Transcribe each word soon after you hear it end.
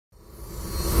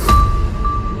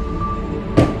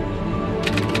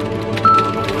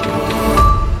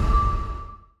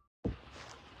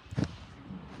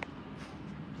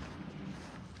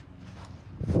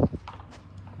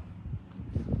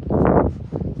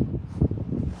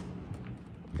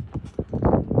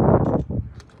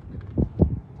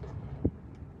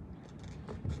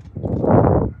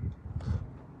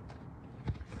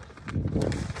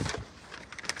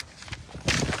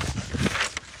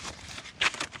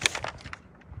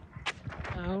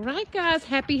right, guys,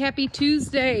 happy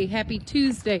Tuesday. Happy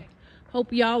Tuesday.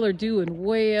 Hope y'all are doing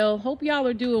well.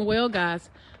 Guys.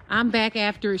 I'm back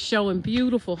after showing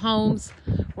beautiful homes.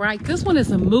 Right, this one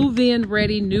is a move-in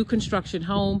ready new construction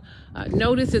home.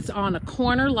 Notice it's on a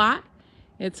corner lot.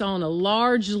 It's on a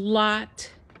large lot.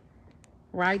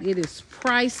 Right, it is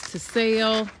priced to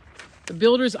sell. The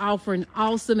builder's offering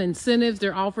awesome incentives.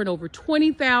 They're offering over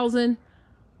 $20,000.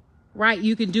 Right,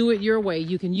 you can do it your way.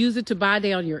 You can use it to buy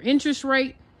down your interest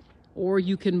rate, or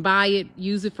you can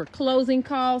use it for closing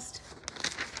costs.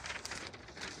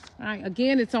 All right,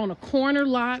 again, it's on a corner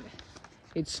lot.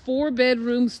 It's 4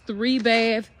 bedrooms, 3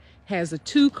 baths, has a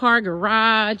 2-car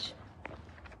garage.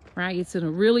 Right, it's in a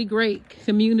really great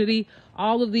community.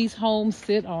 All of these homes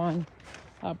sit on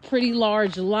pretty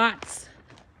large lots.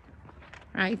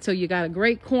 Right, so you got a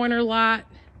great corner lot.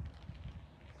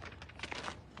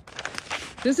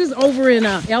 This is over in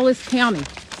Ellis County.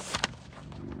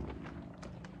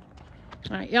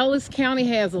 All right, Ellis County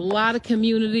has a lot of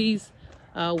communities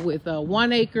with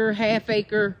 1 acre, half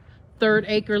acre, 1/3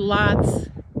 acre lots.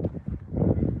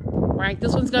 Right,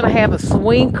 this one's gonna have a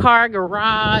swing car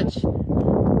garage.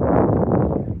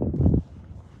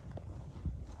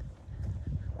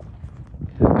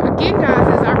 Again, guys,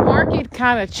 as our market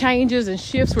kind of changes and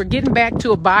shifts, we're getting back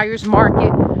to a buyer's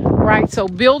market. Right, so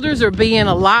builders are being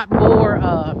a lot more,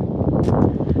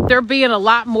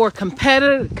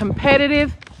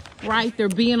 competitive. Right, they're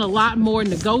being a lot more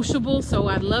negotiable. So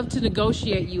I'd love to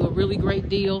negotiate you a really great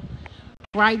deal.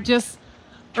 Right, just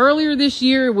earlier this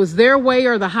year, it was their way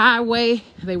or the highway.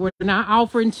 They were not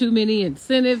offering too many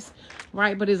incentives.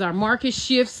 Right, but as our market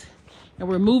shifts and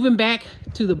we're moving back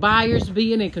to the buyers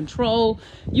being in control,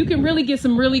 you can really get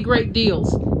some really great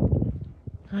deals.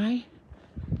 Right.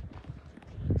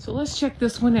 So let's check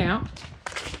this one out.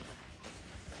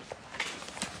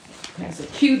 Has a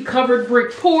cute covered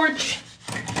brick porch.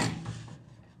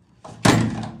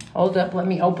 Hold up, let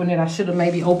me open it. I should have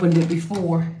maybe opened it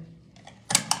before.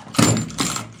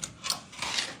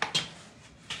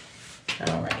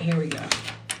 All right, here we go.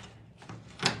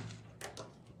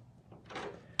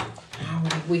 All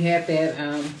right, we had that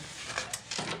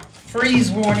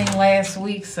freeze warning last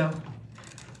week, so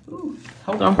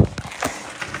hold on.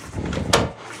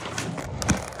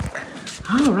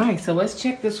 All right, so let's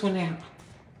check this one out.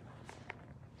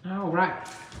 All right.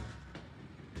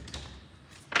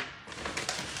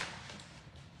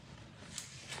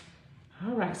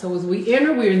 All right, so as we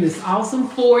enter, we're in this awesome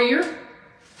foyer.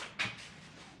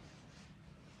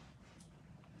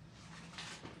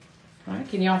 All right,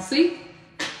 can y'all see?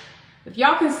 If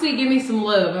y'all can see, give me some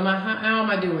love. How am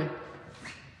I doing?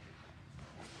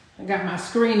 I got my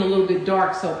screen a little bit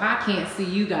dark, so I can't see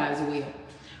you guys well.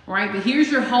 Right, but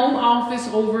here's your home office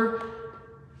over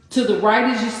to the right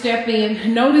as you step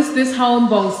in. Notice this home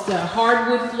boasts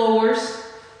hardwood floors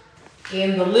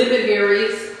in the living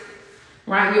areas.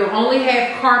 Right, you'll only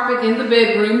have carpet in the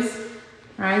bedrooms.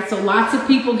 Right, so lots of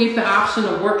people get the option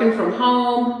of working from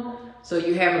home. So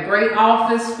you have a great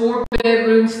office, 4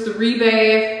 bedrooms, 3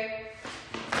 baths.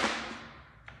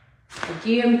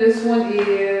 Again, this one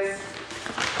is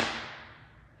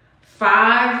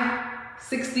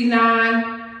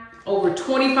 $569. Over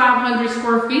 2,500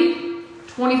 square feet,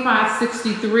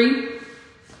 2,563.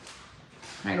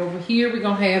 Right over here, we're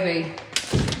gonna have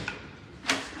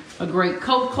a great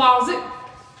coat closet.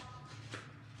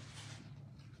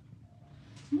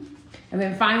 And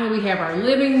then finally, we have our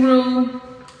living room,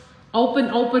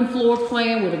 open floor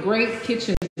plan with a great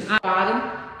kitchen bottom.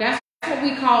 That's what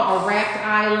we call a wrapped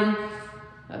island.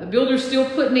 The builder's still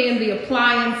putting in the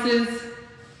appliances.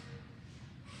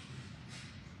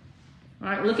 All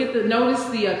right, notice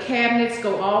the cabinets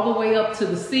go all the way up to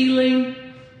the ceiling.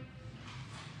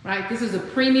 Right, this is a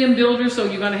premium builder, so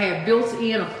you're gonna have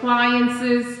built-in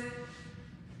appliances.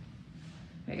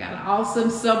 They got an awesome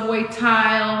subway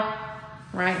tile,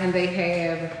 right? And they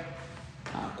have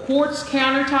quartz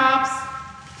countertops.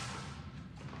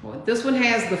 Well, this one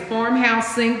has the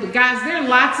farmhouse sink. But guys, there are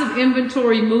lots of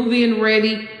inventory move-in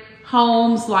ready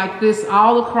homes like this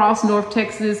all across North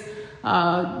Texas.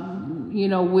 You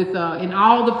know, with in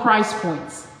all the price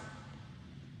points.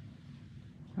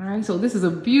 All right, so this is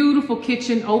a beautiful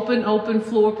kitchen, open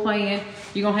floor plan.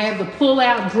 You're gonna have the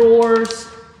pull-out drawers.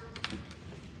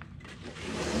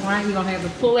 All right, you're gonna have the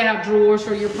pull-out drawers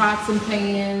for your pots and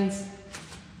pans.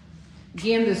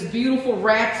 Again, this beautiful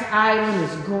wrapped island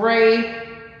is gray.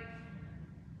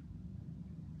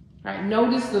 All right,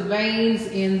 notice the veins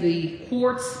in the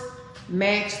quartz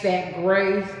match that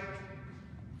gray.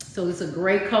 So it's a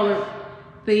gray color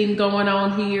theme going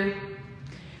on here.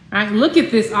 All right, look at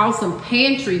this awesome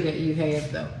pantry that you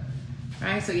have though. All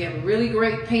right, so you have a really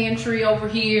great pantry over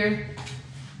here.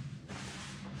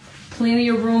 Plenty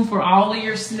of room for all of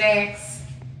your snacks.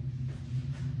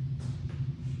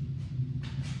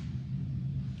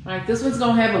 All right, this one's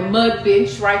gonna have a mud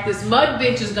bench, right? This mud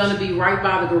bench is gonna be right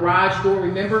by the garage door.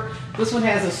 Remember, this one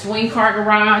has a swing car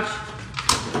garage.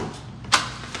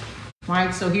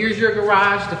 Right, so here's your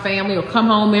garage. The family will come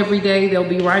home every day. They'll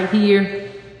be right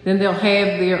here. Then they'll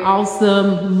have their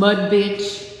awesome mud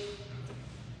bench.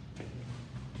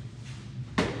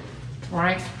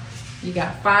 Right, you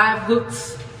got 5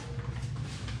 hooks.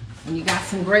 And you got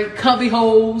some great cubby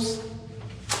holes.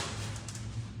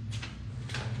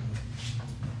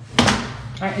 All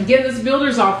right, again, this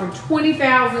builder's offering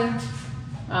 $20,000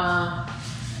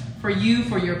 for you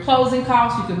for your closing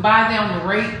costs. You can buy down the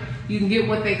rate. You can get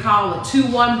what they call a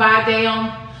 2-1 buy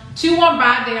down. 2-1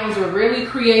 buy downs are really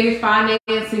creative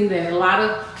financing that a lot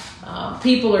of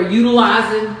people are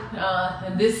utilizing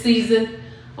in this season.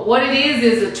 What it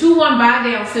is a 2-1 buy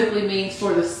down simply means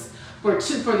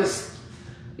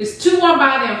it's 2-1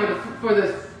 buy down for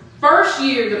the first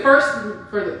year.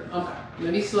 Okay,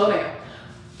 let me slow down.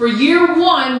 For year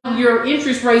 1, your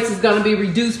interest rate is going to be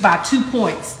reduced by 2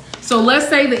 points. So let's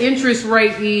say the interest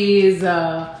rate is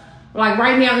like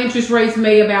right now, interest rates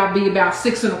may be about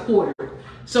 6 1/4.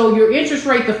 So your interest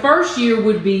rate the first year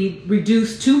would be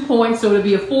reduced 2 points, so it would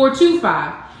be a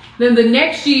 4.25. Then the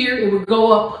next year it would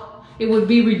go up. It would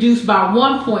be reduced by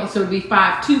 1 point, so it would be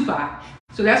 5.25.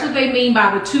 So that's what they mean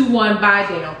by the 2-1 buy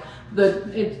down.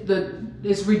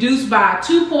 It's reduced by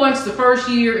 2 points the first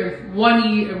year and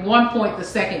 1 point the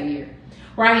second year,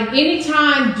 right? And any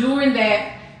time during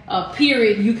that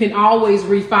period, you can always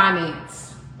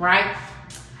refinance, right?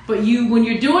 But when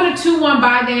you're doing a 2-1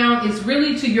 buy down, it's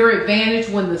really to your advantage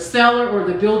when the seller or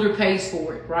the builder pays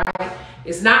for it, right?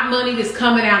 It's not money that's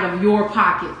coming out of your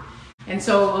pocket. And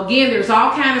so again, there's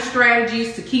all kind of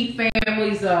strategies to keep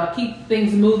families, keep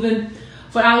things moving.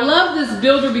 But I love this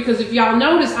builder because if y'all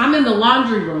notice, I'm in the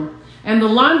laundry room. And the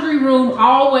laundry room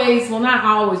always, well not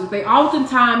always, but they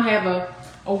oftentimes have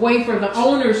a way for the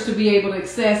owners to be able to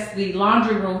access the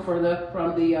laundry room from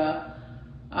the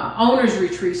owner's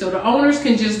retreat. So the owners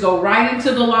can just go right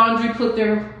into the laundry, put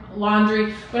their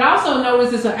laundry. But also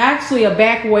notice it's actually a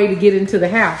back way to get into the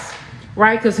house,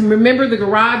 right? Because remember the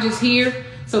garage is here.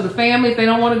 So the family, if they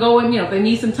don't want to go in, if they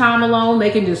need some time alone, they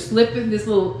can just slip in this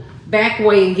little back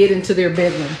way and get into their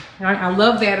bedroom. Right? I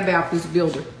love that about this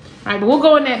builder. All right, but we'll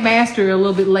go in that master a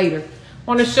little bit later. I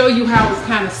want to show you how it's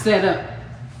kind of set up.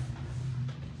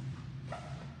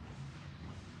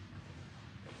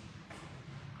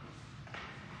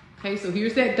 Okay, so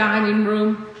here's that dining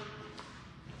room.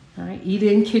 All right,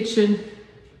 eat-in kitchen.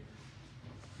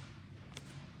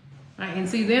 All right, and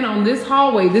see then on this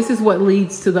hallway, this is what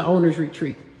leads to the owner's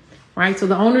retreat. Right, so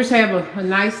the owners have a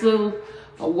nice little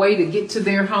way to get to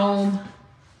their home,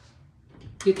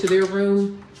 get to their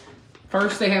room.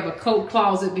 First, they have a coat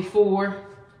closet before.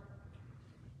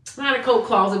 Not a coat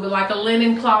closet, but like a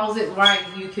linen closet, right?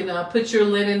 You can put your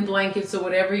linen blankets or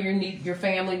whatever your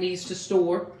family needs to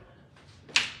store.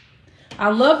 I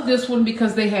love this one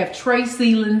because they have tray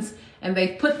ceilings and they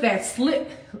put that slip.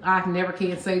 I never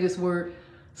can say this word.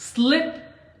 Slip.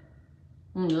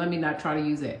 Let me not try to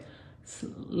use that.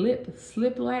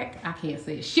 Shiplack. I can't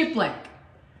say it.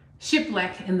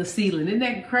 Shiplack in the ceiling. Isn't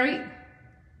that great?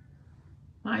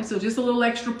 All right, so just a little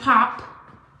extra pop.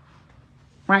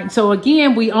 Right, so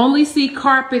again, we only see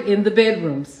carpet in the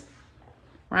bedrooms.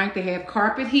 Right, they have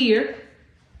carpet here.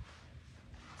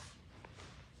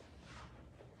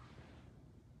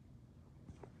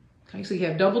 Okay, so you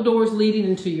have double doors leading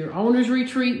into your owner's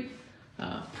retreat.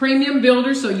 Premium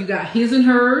builder, so you got his and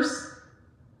hers,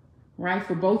 right,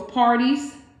 for both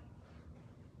parties.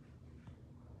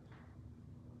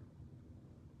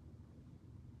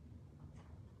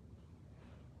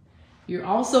 You're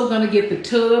also going to get the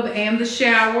tub and the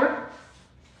shower.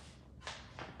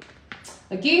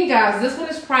 Again, guys, this one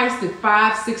is priced at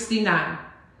 $569.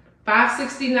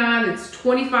 $569, it's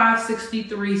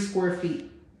 2,563 square feet.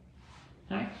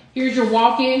 All right. Here's your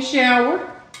walk-in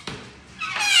shower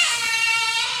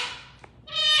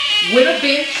with a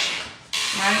bench,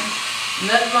 right?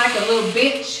 Nothing like a little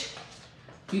bench.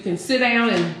 You can sit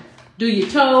down and do your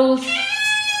toes,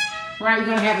 right? You're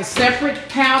gonna have a separate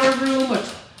powder room,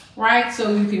 right?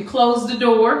 So you can close the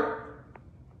door.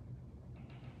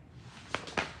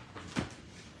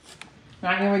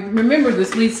 Right, and remember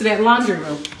this leads to that laundry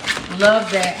room.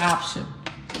 Love that option.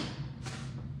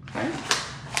 Okay.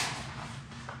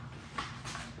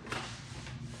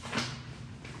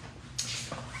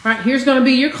 All right, here's gonna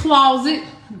be your closet.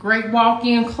 Great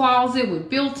walk-in closet with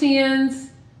built-ins.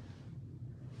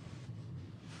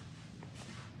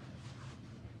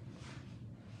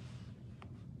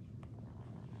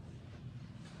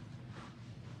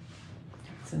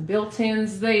 some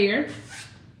built-ins there.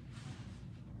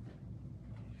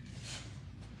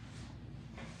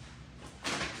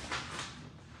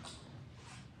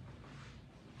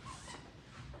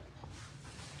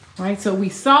 All right, so we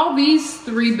saw these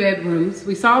 3 bedrooms.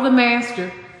 We saw the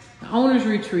master, the owner's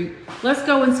retreat. Let's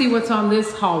go and see what's on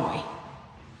this hallway. All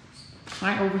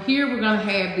right, over here, we're gonna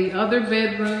have the other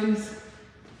bedrooms.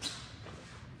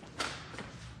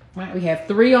 All right, we have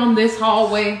 3 on this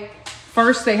hallway.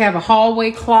 First, they have a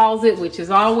hallway closet, which is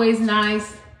always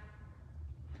nice.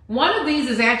 One of these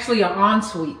is actually an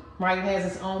ensuite, right? It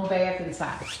has its own bath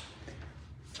inside.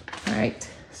 All right,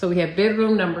 so we have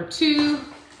bedroom number 2.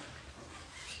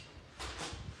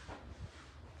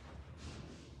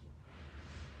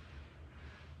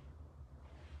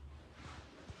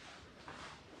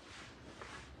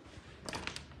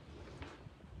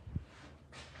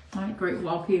 All right, great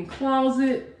walk-in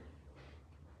closet.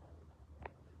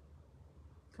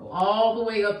 Go all the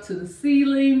way up to the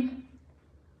ceiling.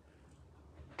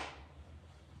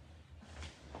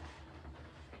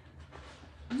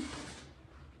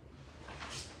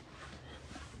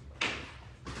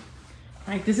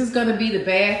 All right, this is going to be the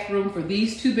bathroom for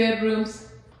these 2 bedrooms.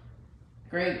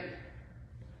 Great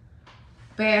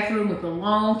bathroom with a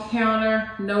long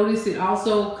counter. Notice it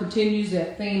also continues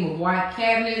that theme of white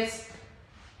cabinets.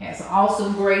 Has an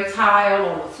awesome gray tile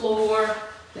on the floor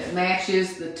that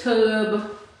matches the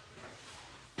tub.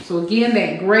 So again,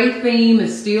 that gray theme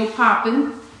is still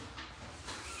popping.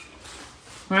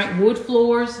 Right, wood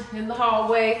floors in the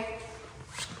hallway.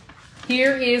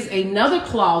 Here is another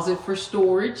closet for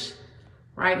storage.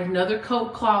 Right, another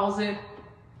coat closet.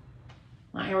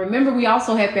 Right, and remember, we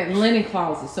also have that linen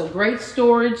closet, so great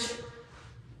storage.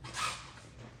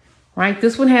 Right,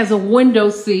 this one has a window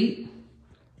seat.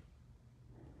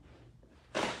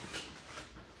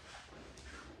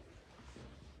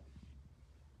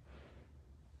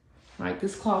 Right,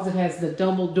 this closet has the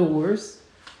double doors.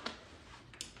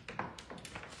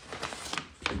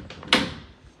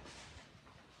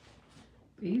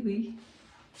 Baby.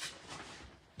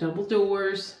 Double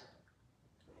doors.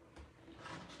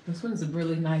 This one's a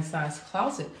really nice sized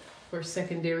closet for a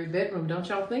secondary bedroom, don't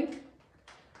y'all think?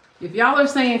 If y'all are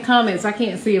saying comments, I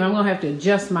can't see them. I'm gonna have to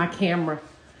adjust my camera.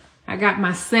 I got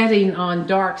my setting on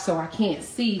dark so I can't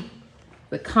see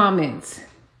the comments.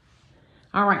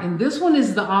 All right, and this one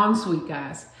is the ensuite,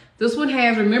 guys. This one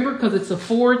has, remember, because it's a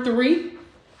 4-3,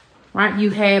 right?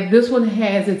 This one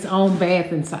has its own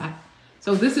bath inside.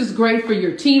 So this is great for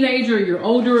your teenager, your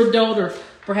older adult, or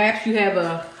perhaps you have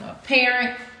a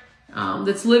parent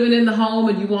that's living in the home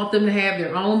and you want them to have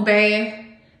their own bath.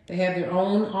 They have their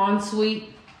own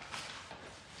ensuite.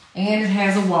 And it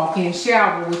has a walk-in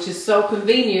shower, which is so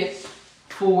convenient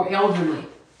for elderly.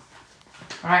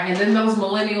 All right, and then those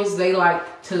millennials, they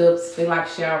like tubs, they like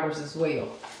showers as well.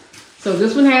 So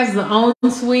this one has the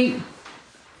ensuite,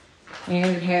 and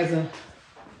it has a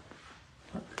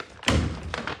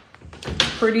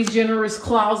pretty generous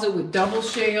closet with double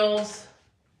shelves.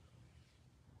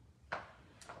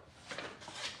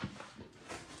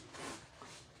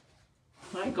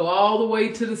 Might go all the way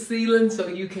to the ceiling so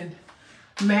you can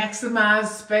maximize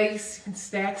space. You can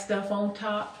stack stuff on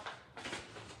top.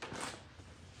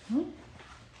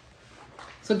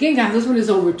 So again, guys, this one is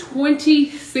over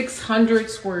 2,600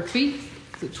 square feet.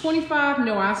 Is it 25?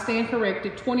 No, I stand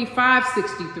corrected.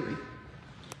 2,563. All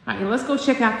right, and let's go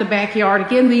check out the backyard.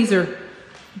 Again, these are,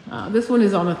 this one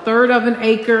is on 1/3 of an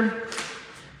acre.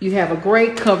 You have a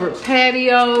great covered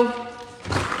patio.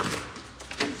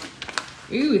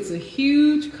 Ooh, it's a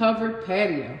huge covered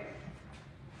patio.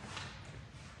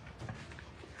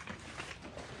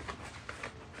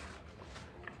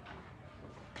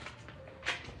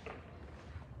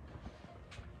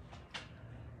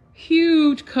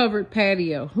 Huge covered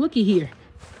patio. Looky here.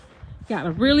 Got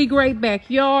a really great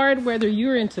backyard, whether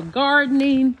you're into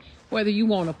gardening, whether you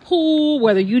want a pool,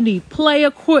 whether you need play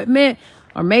equipment,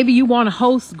 or maybe you want to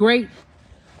host great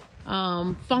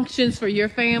functions for your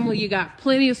family. You got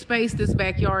plenty of space. This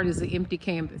backyard is an empty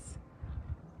canvas.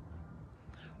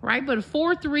 Right, but a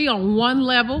 4-3 on one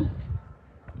level.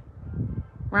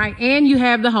 Right, and you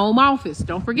have the home office.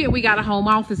 Don't forget, we got a home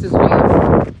office as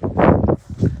well.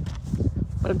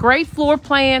 But a great floor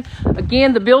plan.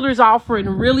 Again, the builder's offering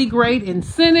really great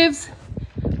incentives,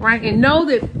 right? And know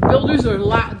that builders are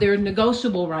they're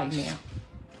negotiable right now.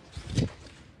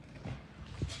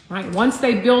 Right? Once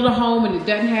they build a home and it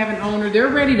doesn't have an owner, they're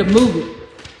ready to move it.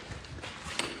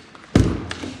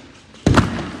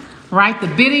 Right? The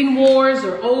bidding wars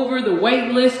are over, the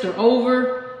wait lists are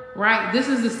over, right? This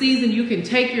is the season you can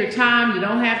take your time. You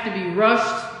don't have to be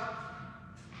rushed.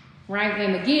 right?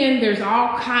 And again, there's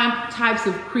all types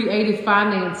of creative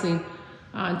financing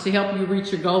to help you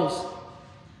reach your goals.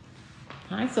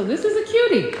 All right, so this is a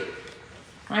cutie,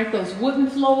 right? Those wooden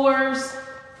floors,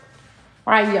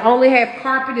 right? You only have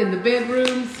carpet in the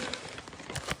bedrooms.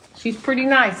 She's pretty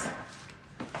nice.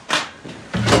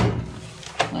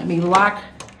 Let me lock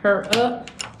her up.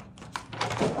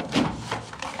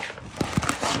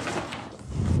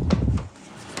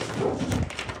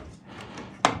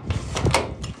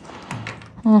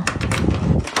 All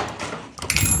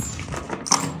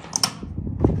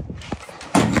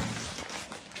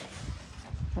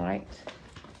right,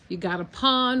 you got a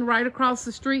pond right across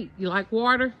the street. You like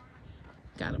water?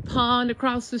 Got a pond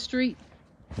across the street.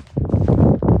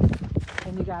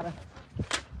 And you got a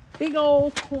big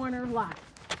old corner lot.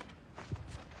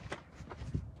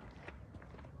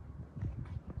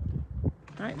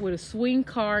 All right, with a swing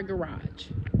car garage.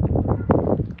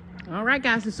 All right,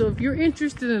 guys, and so if you're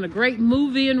interested in a great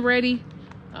move-in ready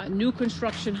new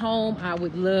construction home, I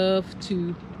would love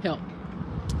to help.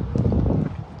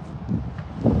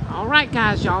 All right,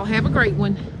 guys, y'all have a great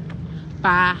one.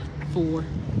 Bye for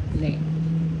now.